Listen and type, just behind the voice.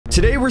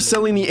Today we're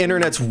selling the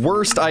internet's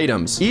worst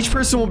items. Each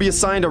person will be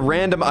assigned a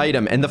random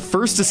item, and the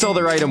first to sell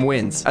their item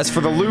wins. As for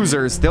the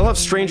losers, they'll have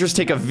strangers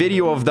take a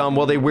video of them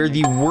while they wear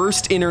the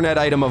worst internet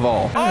item of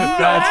all.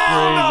 That's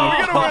crazy.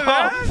 We're gonna wear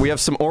that? We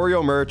have some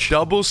Oreo merch.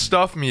 Double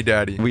stuff me,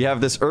 daddy. We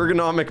have this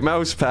ergonomic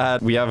mouse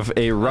pad. We have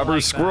a rubber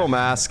squirrel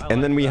mask,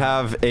 and then we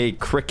have a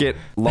cricket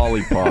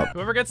lollipop.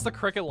 Whoever gets the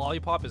cricket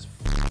lollipop is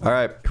All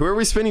right, who are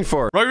we spinning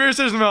for? Rock, paper,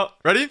 scissors, melt.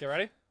 Ready? Get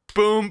ready?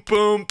 Boom,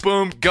 boom,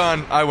 boom.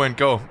 Gun. I win.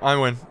 Go. I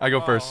win. I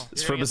go first.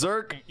 It's for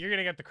BAZERK. You're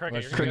gonna get the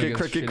cricket. You're Cricket,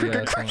 cricket,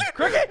 cricket,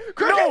 cricket.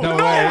 No, No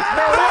no, way.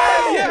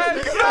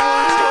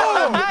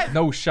 Yes,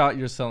 No shot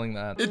you're selling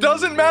that. It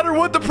doesn't matter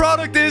what the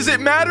product is. It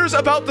matters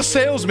about the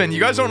salesman.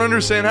 You guys don't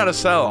understand how to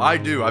sell. I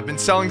do. I've been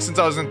selling since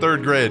I was in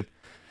 3rd grade.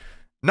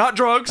 Not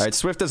drugs. All right,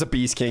 Swift has a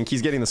beast kink.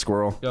 He's getting the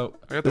squirrel. Yo.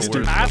 I got This the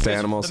dude worst. loves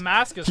animals. The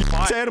mask is It's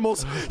fine.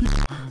 animals.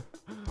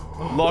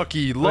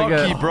 Lucky, Look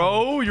lucky, at-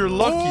 bro. You're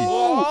lucky.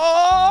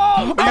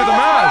 Oh, you got the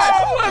mask.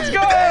 Let's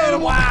go!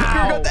 You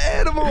Wow. got the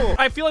animal.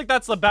 I feel like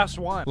that's the best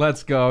one.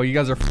 Let's go. You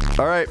guys are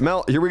All right,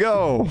 Mel, here we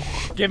go.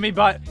 Give me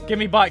butt. Give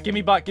me butt. Give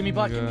me butt. Give me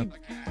butt. Give me.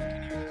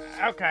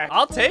 Okay,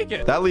 I'll take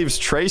it. That leaves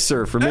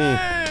Tracer for me.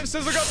 Hey,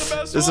 SIZL got the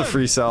best This is a one.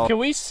 free sell. Can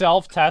we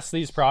self-test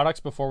these products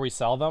before we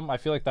sell them? I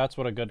feel like that's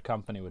what a good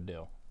company would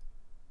do.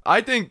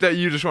 I think that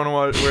you just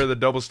want to wear the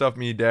double stuff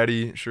me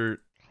daddy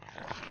shirt.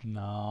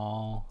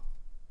 No.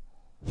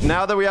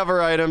 Now that we have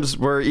our items,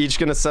 we're each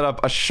going to set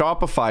up a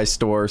Shopify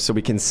store so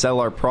we can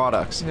sell our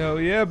products. Hell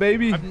yeah,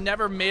 baby. I've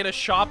never made a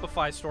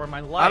Shopify store in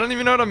my life. I don't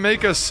even know how to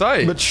make a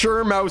site.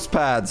 Mature mouse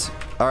pads.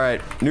 All right,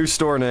 new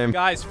store name.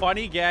 Guys,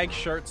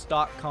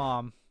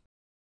 funnyGagShirts.com.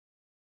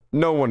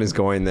 No one is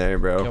going there, Yo,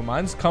 bro.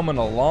 mine's coming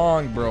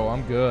along, bro.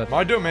 I'm good.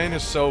 My domain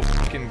is so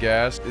fucking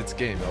gassed. It's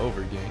game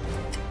over, gang.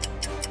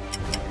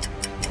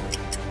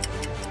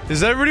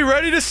 Is everybody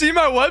ready to see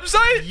my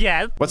website?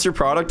 Yes. What's your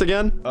product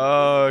again?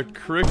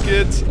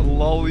 Cricket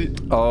lolly.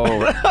 Oh,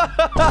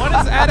 What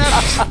is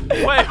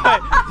NF? Wait.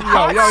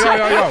 Yo.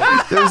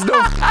 there's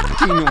no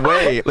fucking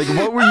way. Like,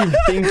 what were you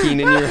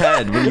thinking in your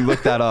head when you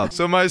looked that up?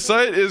 So my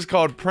site is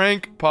called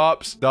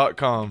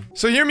prankpops.com.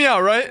 So hear me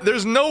out, right?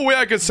 There's no way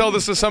I could sell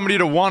this to somebody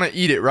to want to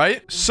eat it,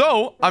 right?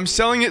 So I'm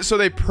selling it so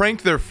they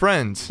prank their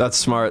friends. That's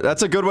smart.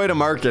 That's a good way to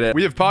market it.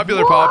 We have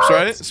popular pops,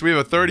 right? So we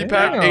have a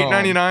 30-pack, Damn.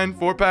 $8.99,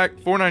 4-pack,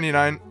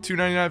 $4.99,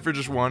 $2.99 for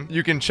just one.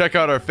 You can check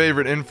out our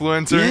favorite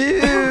influencer.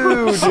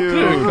 Ew,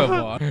 dude. Come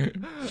on.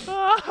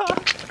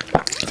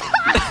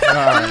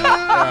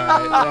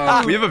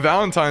 Alright. We have a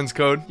Valentine's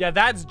code, Yeah,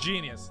 that's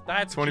genius.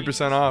 That's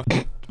 20% off.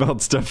 Well,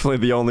 it's definitely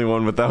the only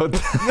one without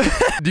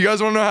that. Do you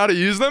guys want to know how to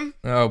use them?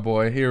 Oh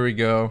boy, here we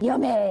go.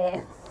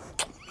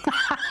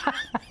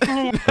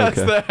 That's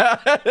Okay.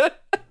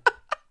 that.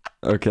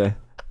 Okay.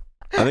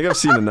 I think I've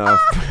seen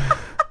enough.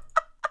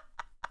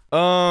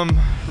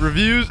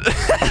 Reviews.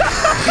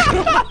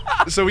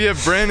 So we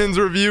have Brandon's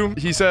review.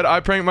 He said, I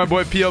pranked my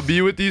boy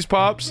PLB with these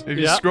pops. If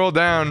you Yeah. scroll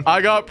down, I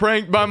got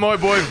pranked by my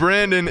boy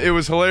Brandon. It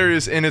was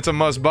hilarious and it's a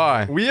must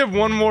buy. We have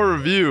one more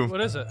review.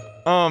 What is it?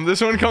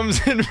 This one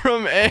comes in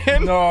from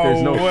Ann. No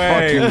There's no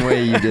way. fucking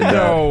way you did that.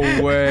 No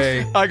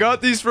way. I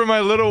got these for my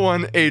little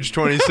one, age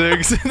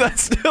 26. That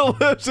still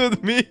lives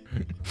with me.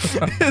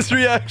 His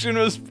reaction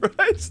was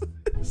priceless.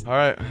 All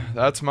right,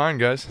 that's mine,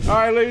 guys. All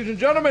right, ladies and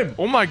gentlemen,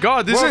 Oh my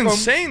god, this Welcome is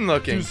insane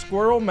looking. to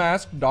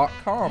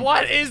squirrelmask.com.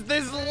 What is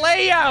this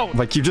layout?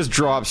 Like, you just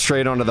drop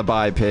straight onto the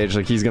buy page.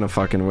 Like, he's gonna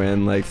fucking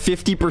win. Like,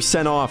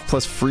 50% off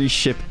plus free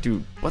ship.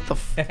 Dude, what the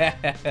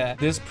f?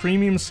 This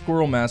premium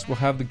squirrel mask will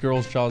have the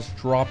girl's jaws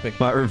dropping.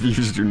 My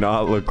reviews do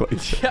not look like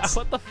this. Yeah,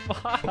 what the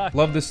fuck?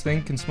 Love this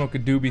thing. Can smoke a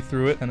doobie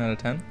through it. 10 out of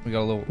 10. We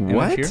got a little image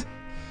What? here.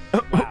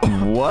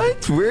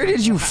 What? Where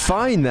did you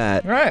find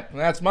that? All right,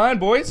 that's mine,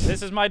 boys.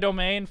 This is my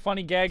domain,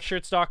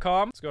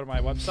 funnyGagShirts.com. Let's go to my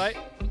website.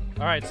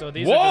 All right, so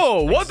these are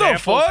Whoa, just what the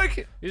examples. fuck?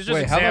 These are just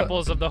Wait, how about-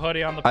 examples of the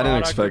hoodie on the I product didn't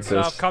expect and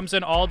stuff. this. Comes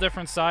in all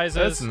different sizes.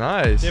 That's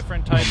nice.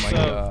 Different types of...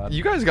 God.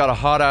 You guys got a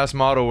hot ass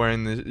model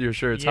wearing your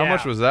shirts. How Yeah.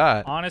 much was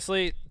that?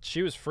 Honestly,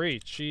 she was free.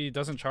 She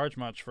doesn't charge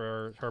much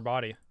for her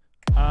body.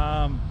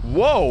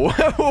 Whoa.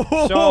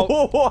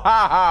 So-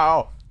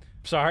 Wow.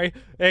 Sorry.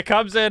 It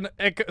comes in.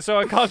 It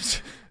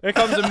comes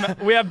in.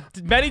 We have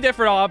many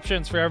different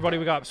options for everybody.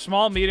 We got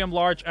small, medium,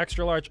 large,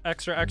 extra large,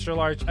 extra, extra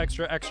large,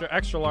 extra, extra,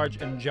 extra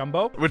large, and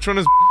jumbo. Which one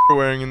is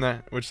wearing in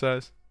that? Which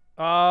size?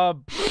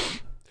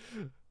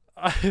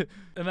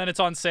 And then it's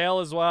on sale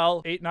as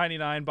well.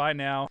 $8.99 buy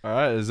now. All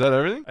right, is that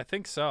everything? I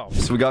think so.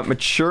 So we got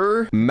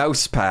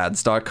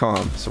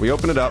maturemousepads.com. So we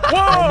open it up.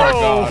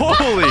 Whoa!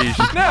 Holy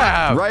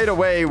snap! Right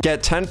away,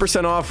 get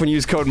 10% off when you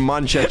use code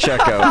MUNCH at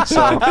checkout.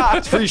 So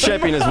it's free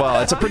shipping as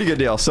well. It's a pretty good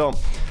deal. So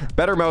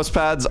better mouse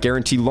pads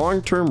guarantee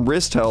long-term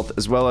wrist health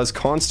as well as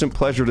constant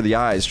pleasure to the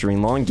eyes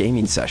during long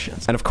gaming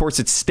sessions. And of course,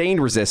 it's stain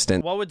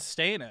resistant. What would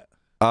stain it?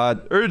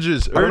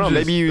 Urges. I don't know.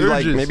 Maybe you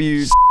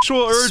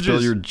Sexual urges.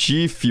 spill your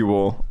G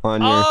fuel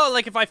on your. Oh,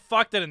 like if I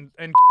fucked it and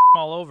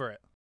all over it.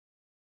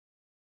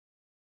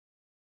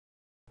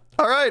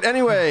 All right,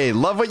 anyway,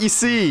 love what you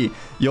see.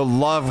 You'll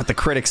love what the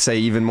critics say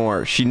even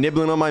more. She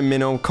nibbling on my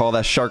minnow, call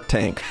that Shark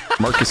Tank.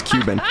 Marcus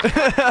Cuban. All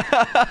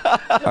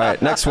right,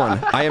 next one.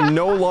 I am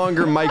no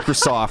longer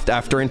Microsoft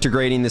after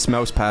integrating this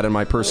mouse pad in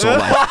my personal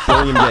life.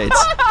 William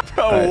Gates.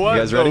 Bro, All right, what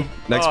you guys ready? the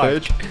Next fuck?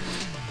 page.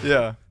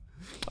 Yeah.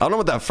 I don't know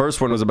what that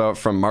first one was about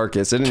from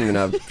Marcus. It didn't even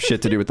have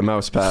shit to do with the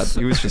mouse pad.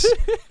 He was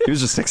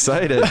just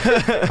excited.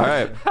 All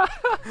right.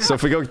 So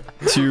if we go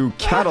to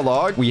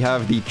catalog, we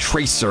have the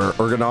Tracer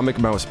ergonomic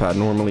mouse pad,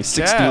 normally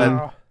 16.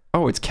 CAD.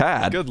 Oh, it's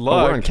CAD. Good Oh,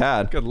 luck. we're on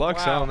CAD. Good luck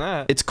Wow. selling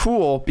that. It's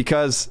cool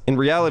because in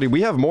reality,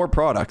 we have more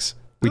products.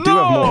 We do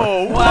have more.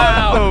 No!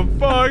 What the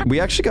fuck? We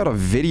actually got a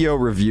video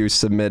review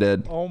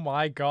submitted. Oh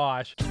my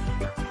gosh.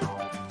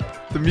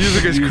 The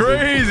music is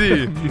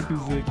crazy.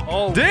 Music.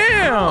 Oh,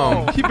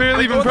 Damn! He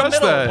barely go even in the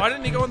pressed middle. that. Why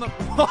didn't he go in the...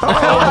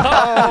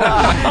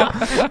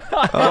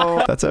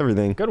 Oh, that's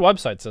everything. Good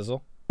website,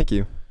 SIZL. Thank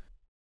you.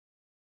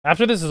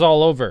 After this is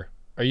all over,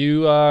 are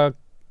you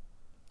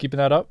keeping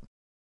that up?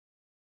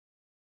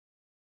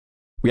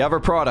 We have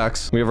our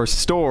products, we have our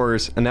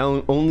stores, and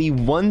now only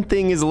one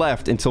thing is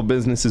left until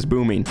business is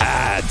booming.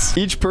 Ads.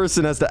 Each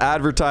person has to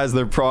advertise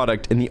their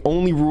product, and the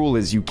only rule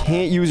is you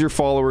can't use your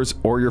followers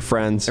or your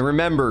friends. And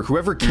remember,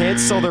 whoever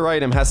can't sell their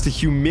item has to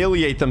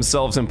humiliate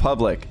themselves in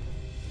public.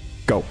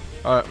 Go.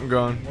 Alright, I'm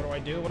going. What do I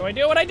do? What do I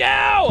do? What do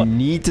I You do?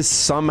 need to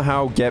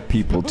somehow get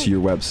people to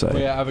your website.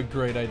 Wait, I have a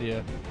great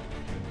idea.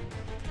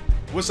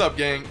 What's up,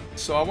 gang?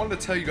 So I wanted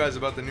to tell you guys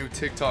about the new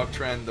TikTok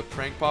trend, the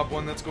prank pop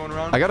one that's going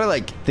around. I gotta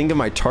like think of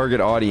my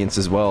target audience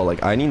as well.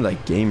 Like I need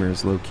like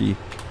gamers, low key.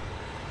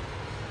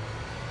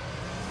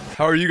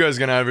 How are you guys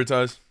gonna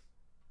advertise?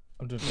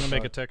 I'm gonna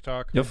make a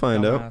TikTok. You'll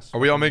find out. Are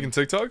we all making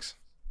TikToks?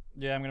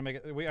 Yeah, I'm gonna make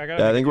it. I gotta. Yeah, I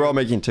make think we're all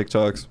making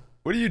TikToks.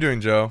 What are you doing,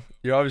 Joe?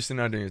 You're obviously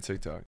not doing a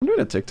TikTok. I'm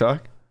doing a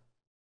TikTok.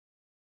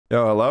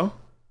 Yo, hello?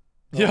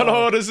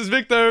 Hello, this is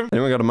Victor.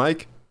 Anyone got a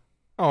mic?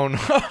 Oh no.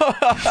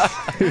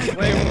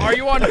 Wait, are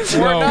you on No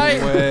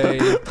Fortnite? way.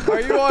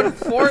 Are you on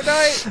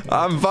Fortnite?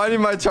 I'm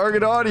finding my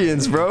target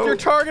audience, bro. Your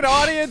target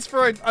audience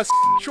for a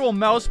sexual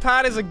mouse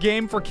pad is a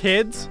game for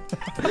kids?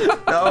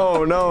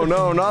 No,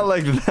 not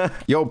like that.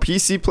 Yo,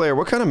 PC player,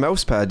 what kind of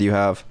mouse pad do you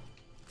have?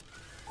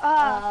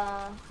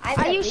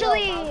 I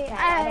usually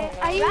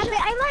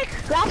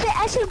like rapid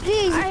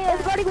SMGs.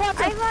 Everybody wants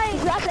I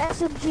like rapid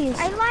SMGs.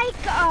 I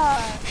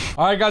like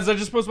All right, guys, I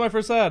just posted my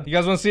first ad. You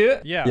guys want to see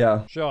it? Yeah.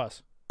 Yeah. Show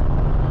us.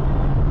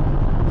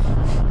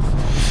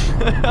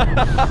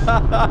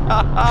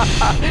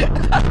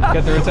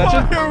 Get their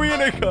attention? Why are we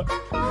in a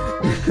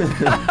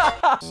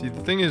See,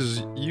 the thing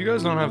is, you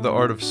guys don't have the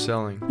art of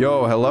selling.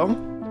 Yo, hello?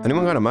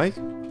 Anyone got a mic?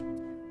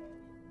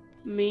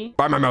 Me?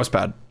 Buy my mouse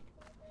pad.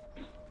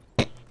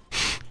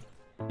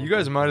 You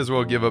guys might as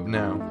well give up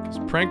now, because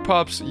Prank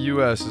Pops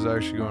US is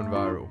actually going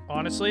viral.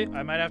 Honestly,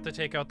 I might have to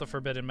take out the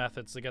forbidden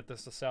methods to get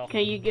this to sell.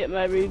 Can you get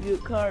my review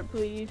card,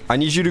 please? I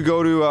need you to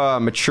go to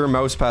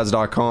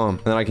maturemousepads.com,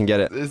 and then I can get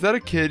it. Is that a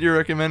kid you're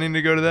recommending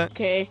to go to that?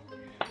 Okay.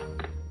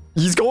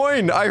 He's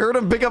going! I heard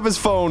him pick up his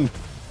phone.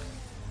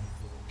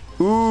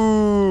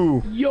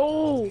 Ooh.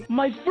 Yo,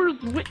 my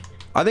first win.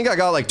 I think I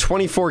got like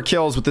 24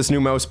 kills with this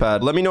new mouse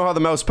pad. Let me know how the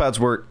mouse pads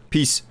work.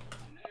 Peace.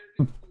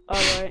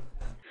 Alright.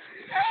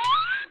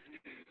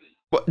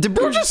 What? Did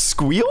bro just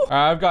squeal? All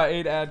right, I've got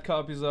 8 ad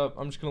copies up.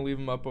 I'm just going to leave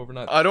them up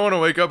overnight. I don't want to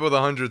wake up with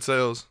 100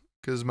 sales,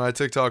 because my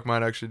TikTok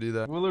might actually do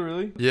that. Will it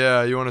really?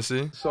 Yeah, you want to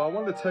see? So I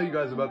wanted to tell you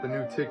guys about the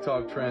new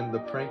TikTok trend, the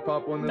prank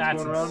pop one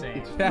that's going around. insane.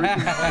 It's freaking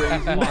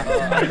crazy. On the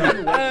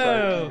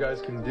website, you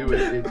guys can do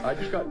it. I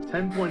just got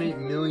 10.8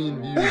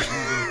 million views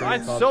using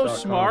That's so prankpops.com.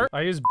 smart.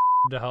 I use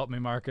to help me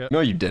market. No,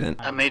 you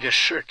didn't. I made a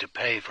shirt to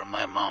pay for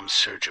my mom's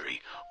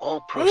surgery. All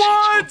proceeds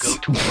What? will go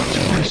towards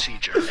a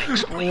procedure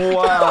next week.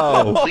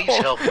 Wow. Please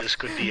help. This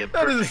could be a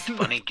perfect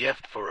funny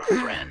gift for a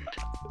friend.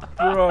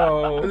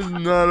 Bro. This is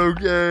not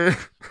okay.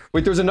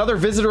 Wait, there's another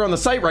visitor on the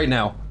site right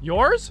now.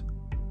 Yours?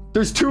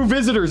 There's 2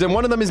 visitors, and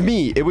one of them is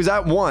me. It was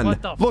at 1.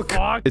 What the Look,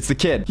 fuck? it's the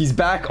kid. He's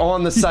back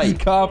on the He's site.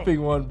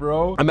 copying one,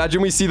 bro.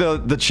 Imagine we see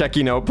the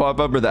checking out pop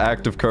up or the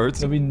active cards.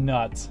 That'd be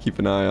nuts. Keep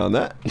an eye on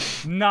that.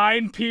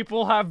 9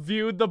 people have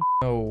viewed the.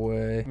 No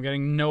way. I'm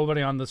getting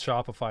nobody on the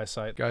Shopify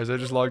site. Guys, I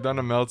just logged on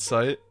to Melt's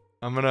site.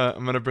 I'm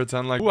gonna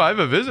pretend like, ooh, I have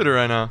a visitor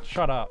right now.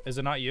 Shut up. Is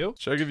it not you?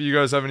 Check if you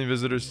guys have any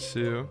visitors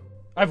too.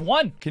 I have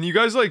 1. Can you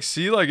guys like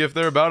see like if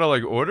they're about to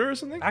like order or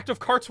something? Active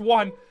carts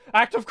 1.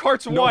 Active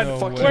carts 1.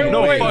 fucking Wait,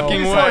 No wait, fucking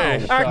please way.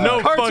 look. Active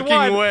No carts fucking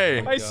 1. way.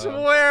 I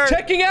swear.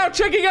 Checking out,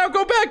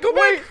 go back, go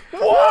back.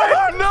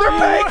 What? No They're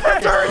paying for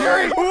way.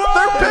 surgery!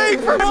 What? They're paying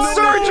for No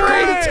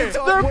surgery! way.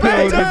 They're No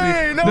paying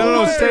way.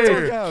 No, way.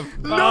 stay.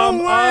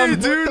 No way,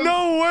 dude.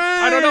 No way.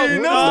 I don't know.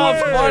 No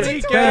Funny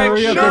way. gang.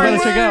 hurry up, No go back way.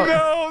 and check out.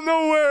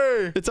 No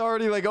way. It's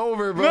already like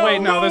over, bro. Wait,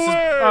 no, this is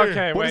way.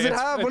 okay. What wait, does it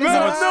it's- have? What it's-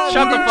 does it no, have?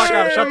 Shut the No fuck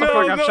up! way. Shut the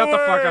fuck No, up! Shut the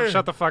fuck no up! way.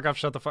 Shut the fuck up!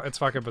 Shut the fuck! It's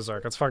fucking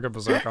berserk! It's fucking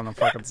berserk on the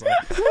fucking side.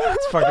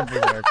 It's fucking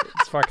berserk!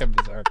 It's fucking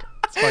berserk!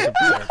 It's fucking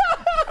berserk!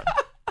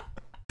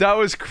 That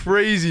was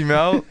crazy,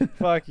 Mel.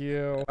 Fuck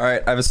you! All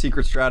right, I have a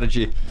secret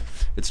strategy.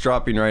 It's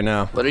dropping right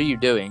now. What are you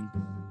doing?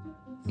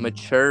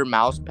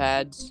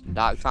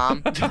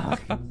 maturemousepads.com.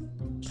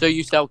 So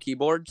you sell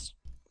keyboards?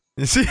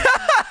 You see?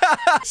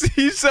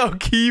 You sell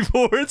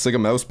keyboards? It's like a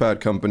mouse pad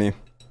company.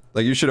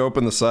 Like, you should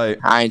open the site.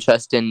 I ain't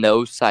trusting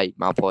no site,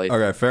 my boy.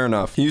 Okay, fair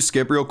enough. Can you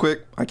skip real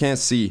quick? I can't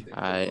see.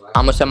 Alright.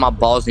 I'm gonna send my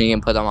balls and you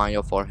can put them on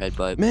your forehead,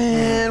 but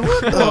Man,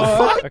 what the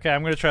fuck? Okay,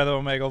 I'm gonna try the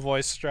Omega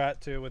voice strat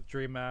too with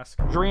Dream Mask.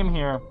 Dream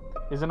here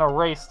is in a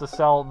race to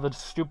sell the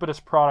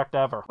stupidest product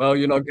ever. Well,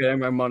 you're not getting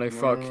my money.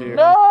 Fuck you.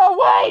 No,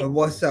 wait!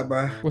 What's up,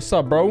 bro? What's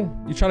up, bro?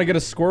 You trying to get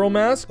a squirrel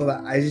mask? Hold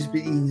on, I just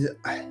been eating.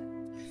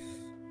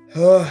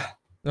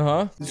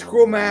 Uh-huh. The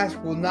squirrel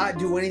mask will not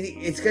do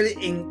anything. It's gonna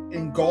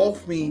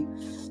engulf me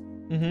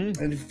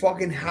in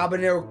fucking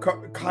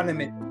habanero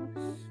condiment.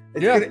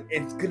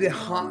 It's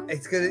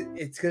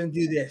gonna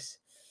do this.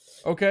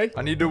 Okay.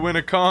 I need to win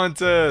a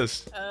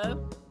contest.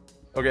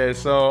 Okay,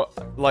 so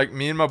like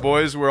me and my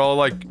boys, we're all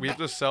like, we have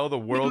to sell the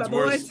world's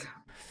worst.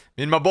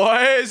 Me and my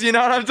boys, you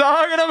know what I'm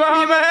talking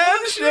about, man?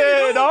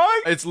 Shit, dog.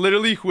 It's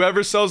literally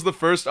whoever sells the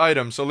first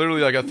item. So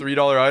literally like a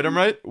 $3 item,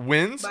 right?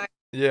 Wins.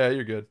 Yeah,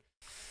 you're good.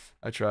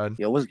 I tried.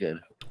 yo, what's good?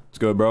 It's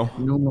good, bro.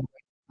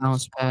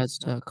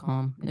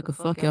 Mousepads.com. Nigga,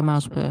 fuck your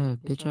mousepad,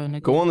 bitch ass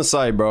nigga. Go on the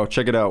site, bro.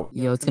 Check it out.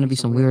 Yo, it's gonna be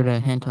some weird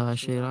hentai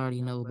shit. I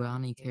already know, bro. I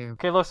don't even care.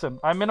 Okay, listen,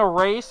 I'm in a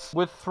race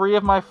with 3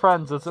 of my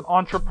friends. It's an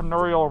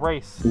entrepreneurial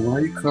race. Why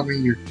are you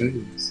covering your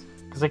face?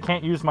 Because I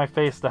can't use my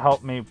face to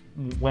help me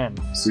win.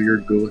 So you're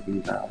good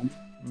looking down?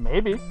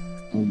 Maybe.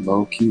 And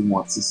low-key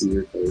wants to see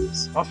your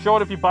face. I'll show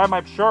it if you buy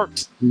my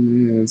shirt.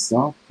 Yeah,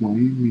 stop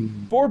playing me.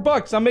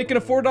 $4. I'm making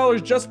it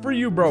 $4 just for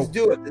you, bro. Let's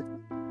do it.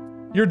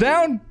 You're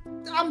down?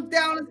 I'm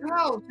down as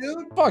hell,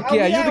 dude. Fuck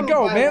yeah, you to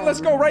go, man. Let's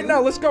go right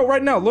now. Let's go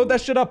right now. Load that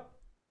shit up.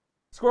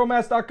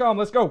 Squirrelmask.com.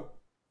 Let's go.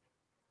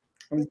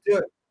 Let's do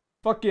it.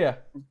 Fuck yeah.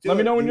 Let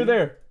me know when you're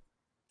there.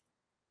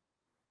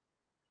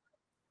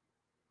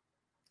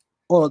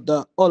 Whoa,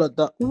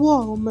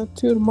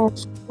 mature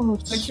mouse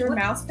pads. Mature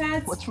mouse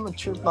pads? What's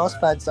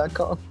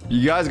maturemousepads.com?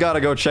 You guys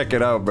gotta go check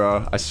it out,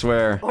 bro. I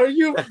swear. Are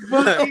you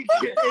fucking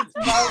It's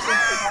mouse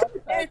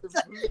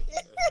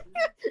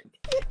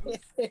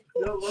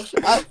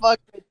I fuck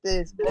with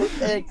this.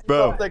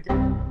 Bro.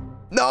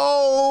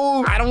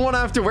 No! I don't want to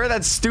have to wear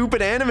that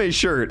stupid anime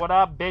shirt. What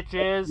up,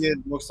 bitches? It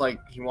looks like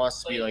he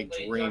wants to be like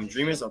Dream.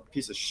 Dream is a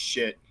piece of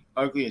shit.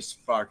 Ugly as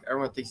fuck.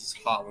 Everyone thinks he's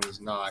hot when he's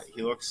not.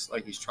 He looks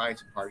like he's trying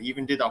too hard. He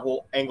even did that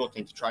whole angle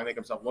thing to try and make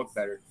himself look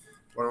better.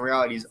 When in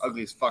reality, he's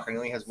ugly as fuck and he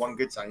only has one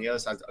good side. The other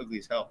side's ugly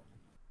as hell.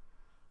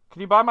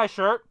 Can you buy my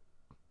shirt?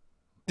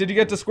 Did you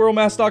get to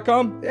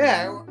squirrelmask.com?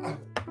 Yeah.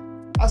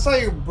 I saw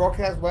your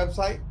broadcast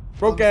website.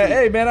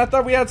 Hey, man, I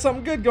thought we had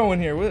something good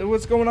going here.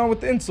 What's going on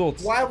with the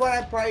insults? Why would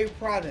I buy your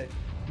product?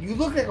 You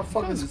look like a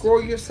fucking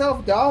squirrel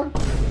yourself, dog.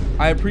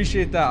 I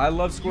appreciate that. I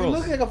love squirrels. You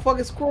look like a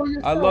fucking squirrel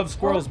yourself. I love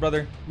squirrels,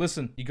 brother.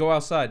 Listen, you go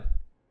outside.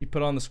 You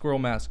put on the squirrel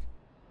mask.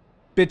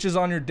 Bitches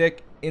on your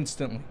dick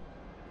instantly.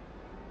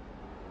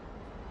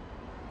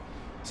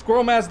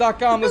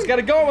 Squirrelmask.com. Let's get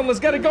it going.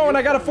 Let's get it going.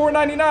 I got a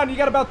 $4.99. You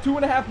got about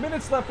 2.5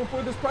 minutes left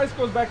before this price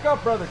goes back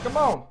up, brother. Come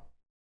on.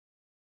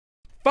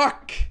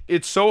 Fuck.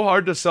 It's so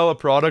hard to sell a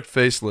product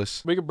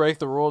faceless. We can break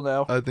the rule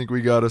now. I think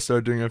we gotta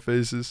start doing our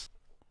faces.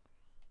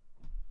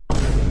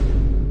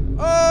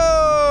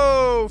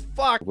 Oh,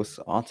 fuck. What's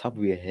on top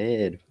of your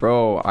head?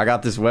 Bro, I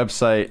got this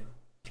website.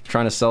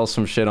 Trying to sell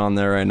some shit on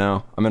there right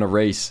now. I'm in a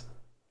race.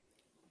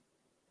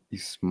 You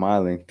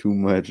smiling too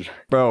much.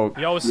 Bro.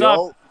 Yo, what's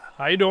up?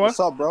 How you doing? What's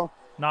up, bro?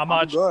 Not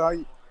much. I'm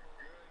good.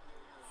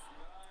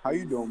 How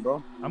you doing,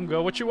 bro? I'm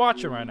good. What you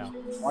watching right now?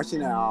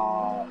 Watching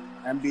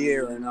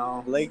NBA right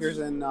now. Lakers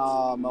and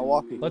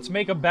Milwaukee. Let's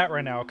make a bet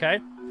right now, okay?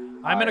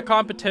 I'm in a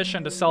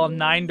competition to sell a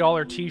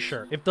 $9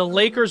 t-shirt. If the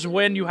Lakers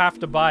win, you have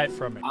to buy it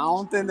from me. I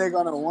don't think they're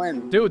gonna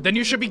win. Dude, then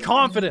you should be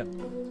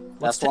confident.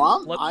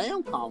 I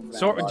am confident.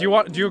 So,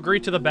 do you agree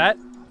to the bet?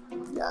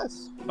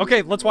 Yes.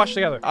 Okay, let's watch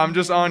together. I'm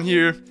just on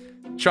here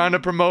trying to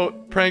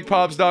promote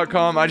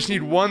prankpops.com. I just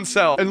need one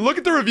sell. And look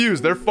at the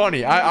reviews. They're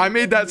funny. I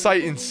made that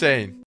site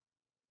insane.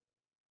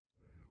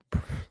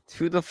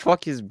 Who the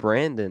fuck is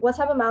Brandon? What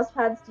type of mouse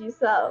pads do you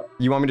sell?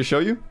 You want me to show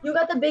you? You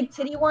got the big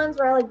titty ones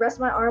where I like rest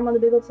my arm on the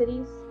big old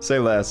titties? Say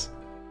less.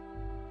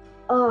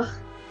 Ugh.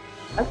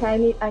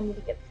 Okay, I need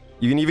to get.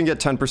 You can even get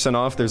 10%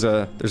 off. There's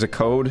a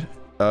code.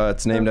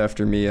 It's named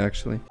after me,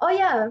 actually. Oh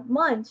yeah,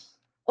 Munch.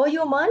 Oh,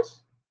 you a Munch?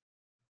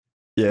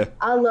 Yeah.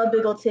 I love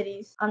big old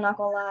titties. I'm not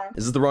gonna lie.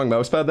 Is this the wrong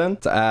mousepad then?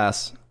 It's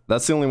ass.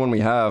 That's the only one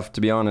we have,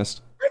 to be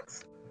honest.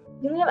 What?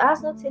 You don't have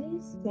ass, no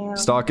titties? Damn.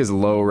 Stock is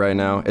low right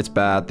now. It's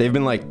bad. They've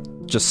been like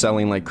just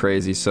selling like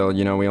crazy, so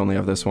you know we only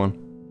have this one.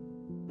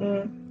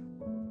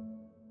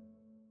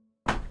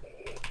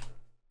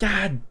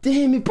 God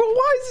damn it, bro!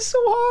 Why is this so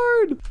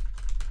hard?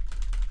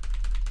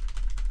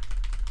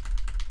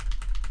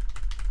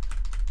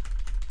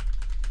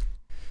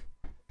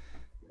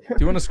 Do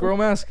you want a squirrel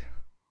mask?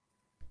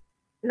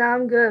 No,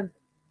 I'm good.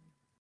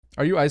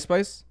 Are you Ice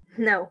Spice?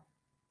 No.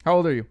 How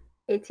old are you?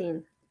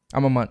 18.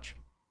 I'm a munch.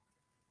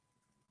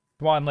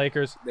 Come on,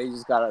 Lakers. They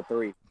just got a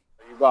 3. You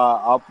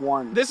got up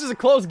 1. This is a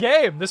close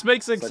game. This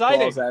makes it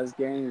exciting. It's a close-ass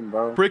game,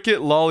 bro.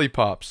 Cricket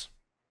lollipops.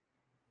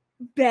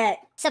 Bet.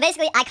 So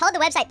basically, I called the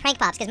website Prank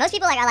Pops because most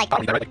people are like.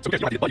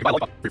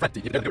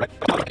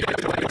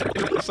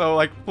 So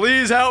like,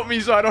 please help me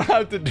so I don't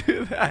have to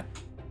do that.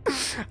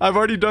 I've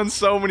already done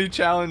so many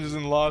challenges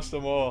and lost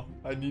them all.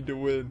 I need to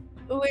win.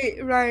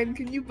 Wait, Ryan,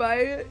 can you buy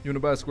it? You wanna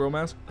buy a squirrel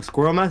mask? A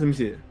squirrel mask? Let me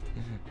see it.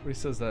 What he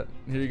says that.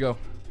 Here you go.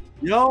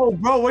 Yo,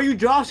 bro, where you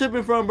drop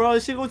shipping from, bro?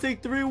 This shit gonna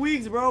take 3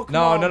 weeks, bro. Come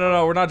on.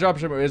 No. We're not drop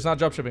shipping. It's not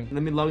drop shipping.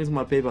 Let me log into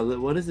my PayPal.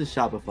 What is this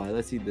Shopify?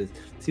 Let's see this.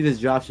 See this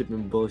drop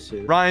shipping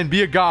bullshit. Ryan,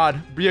 be a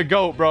god. Be a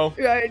goat, bro.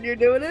 Ryan, you're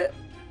doing it?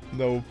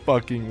 No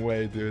fucking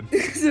way, dude.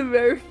 It's a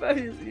verify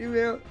his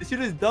email. This shit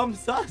is dumb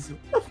sus.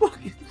 What the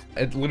fuck is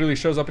It literally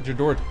shows up at your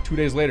door 2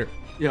 days later.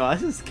 Yo,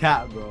 that's just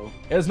cap, bro.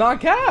 It's not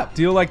cap.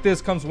 Deal like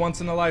this comes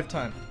once in a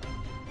lifetime.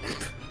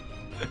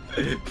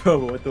 Bro,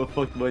 what the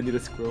fuck do I need a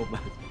squirrel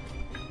mask?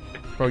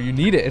 Bro, you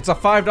need it. It's a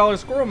 $5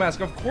 squirrel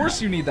mask. Of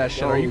course you need that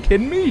shit. Are you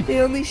kidding me?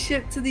 They only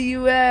ship to the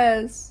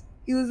US.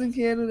 He lives in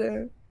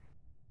Canada.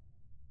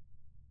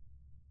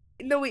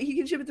 No, wait, he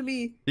can ship it to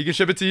me. He can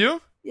ship it to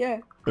you? Yeah.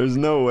 There's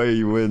no way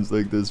he wins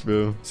like this,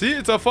 bro. See,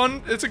 it's a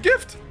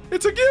gift.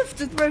 It's a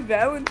gift. It's my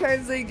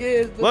Valentine's Day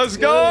gift. Let's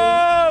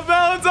go!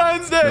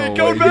 Valentine's Day! No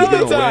Code way he's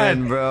gonna Valentine!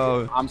 win,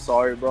 bro. I'm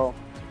sorry, bro.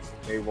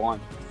 They won.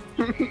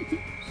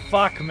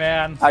 Fuck,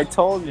 man. I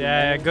told you.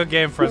 Yeah, man. good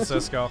game,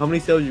 Francisco. How many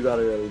sales you got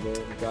already, man?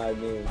 God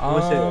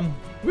damn.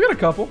 We got a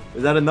couple.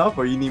 Is that enough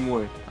or you need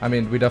more? I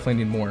mean, we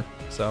definitely need more.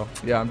 So,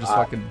 yeah, I'm just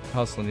fucking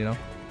hustling, you know?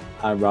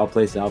 Alright, bro, I'll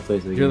place it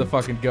again. You're the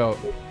fucking goat.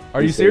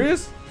 Are you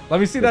serious? Let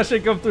me see that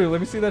shit come through.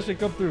 Let me see that shit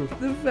come through.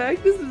 The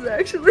fact this is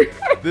actually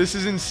This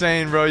is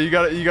insane, bro. You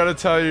gotta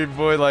tell your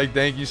boy, like,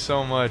 thank you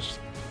so much.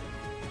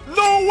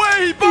 No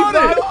way! He bought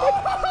it!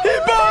 He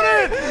bought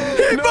it!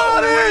 He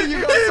bought it!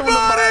 He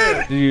bought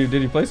it!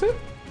 Did you place it?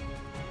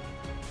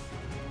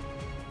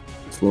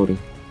 It's loading.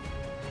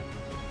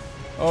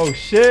 Oh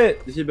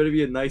shit! This shit better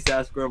be a nice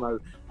ass squirrel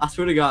mask. I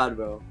swear to God,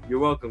 bro. You're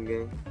welcome,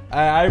 gang.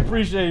 I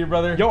appreciate you,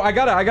 brother. Yo, I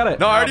got it.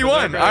 No, I already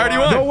won. No,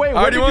 wait,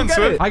 I already won,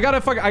 Swift. I got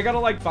it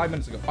like 5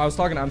 minutes ago. I was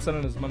talking, I'm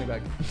sending his money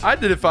back. I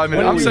did it 5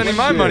 minutes. I'm sending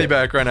my money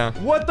back right now.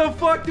 What the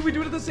fuck? Did we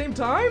do it at the same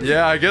time?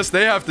 Yeah, I guess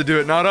they have to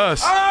do it, not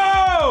us.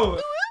 Oh!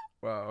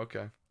 Wow,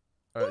 okay.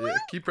 Alright, yeah,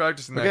 keep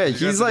practicing that. Okay,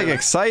 he's like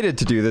excited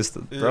to do this,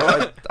 bro.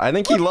 Yeah. I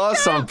think he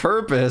lost on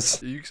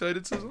purpose. Are you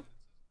excited, SIZL?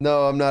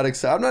 No, I'm not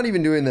excited. I'm not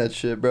even doing that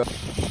shit, bro.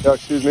 Yo,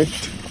 excuse me.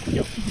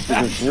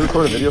 Can you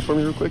record a video for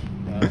me real quick?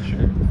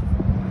 Sure.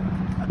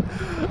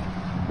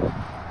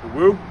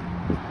 Woo.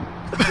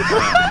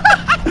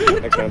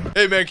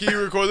 Hey man, can you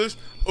record this?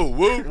 Oh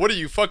woo! What are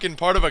you, fucking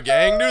part of a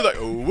gang, dude? Like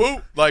oh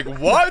woo! Like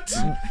what?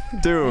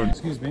 Dude.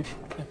 Excuse me.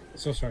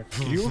 So sorry.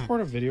 Can you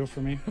record a video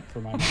for me for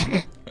my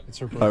mom? It's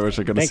her birthday. I wish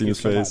I could have seen his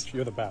face. Much.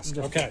 You're the best.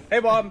 Okay. Hey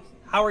Bob,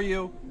 how are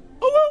you?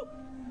 Woo!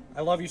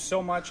 I love you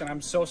so much, and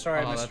I'm so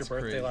sorry I missed your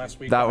birthday last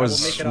week. That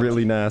was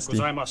really nasty.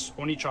 Gozaimasu,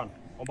 Oni-chan,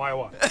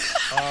 omaewa.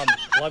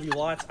 Love you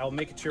lots. I'll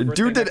make it to your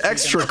birthday. Dude did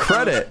extra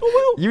credit.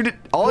 You did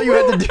all you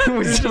had to do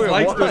was do it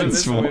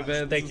once.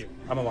 Thank you.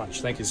 I'm a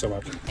lunch. Thank you so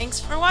much. Thanks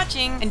for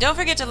watching, and don't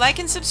forget to like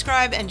and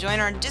subscribe and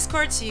join our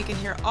Discord so you can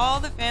hear all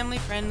the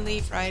family-friendly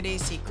Friday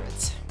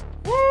secrets.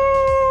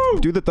 Woo!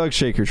 Do the thug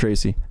shaker,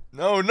 Tracy.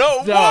 No.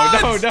 No.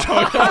 Joe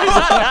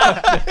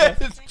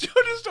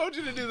just told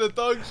you to do the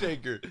thug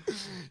shaker.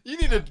 You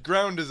need to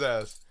ground his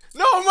ass.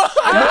 No, Mom!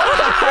 Wow.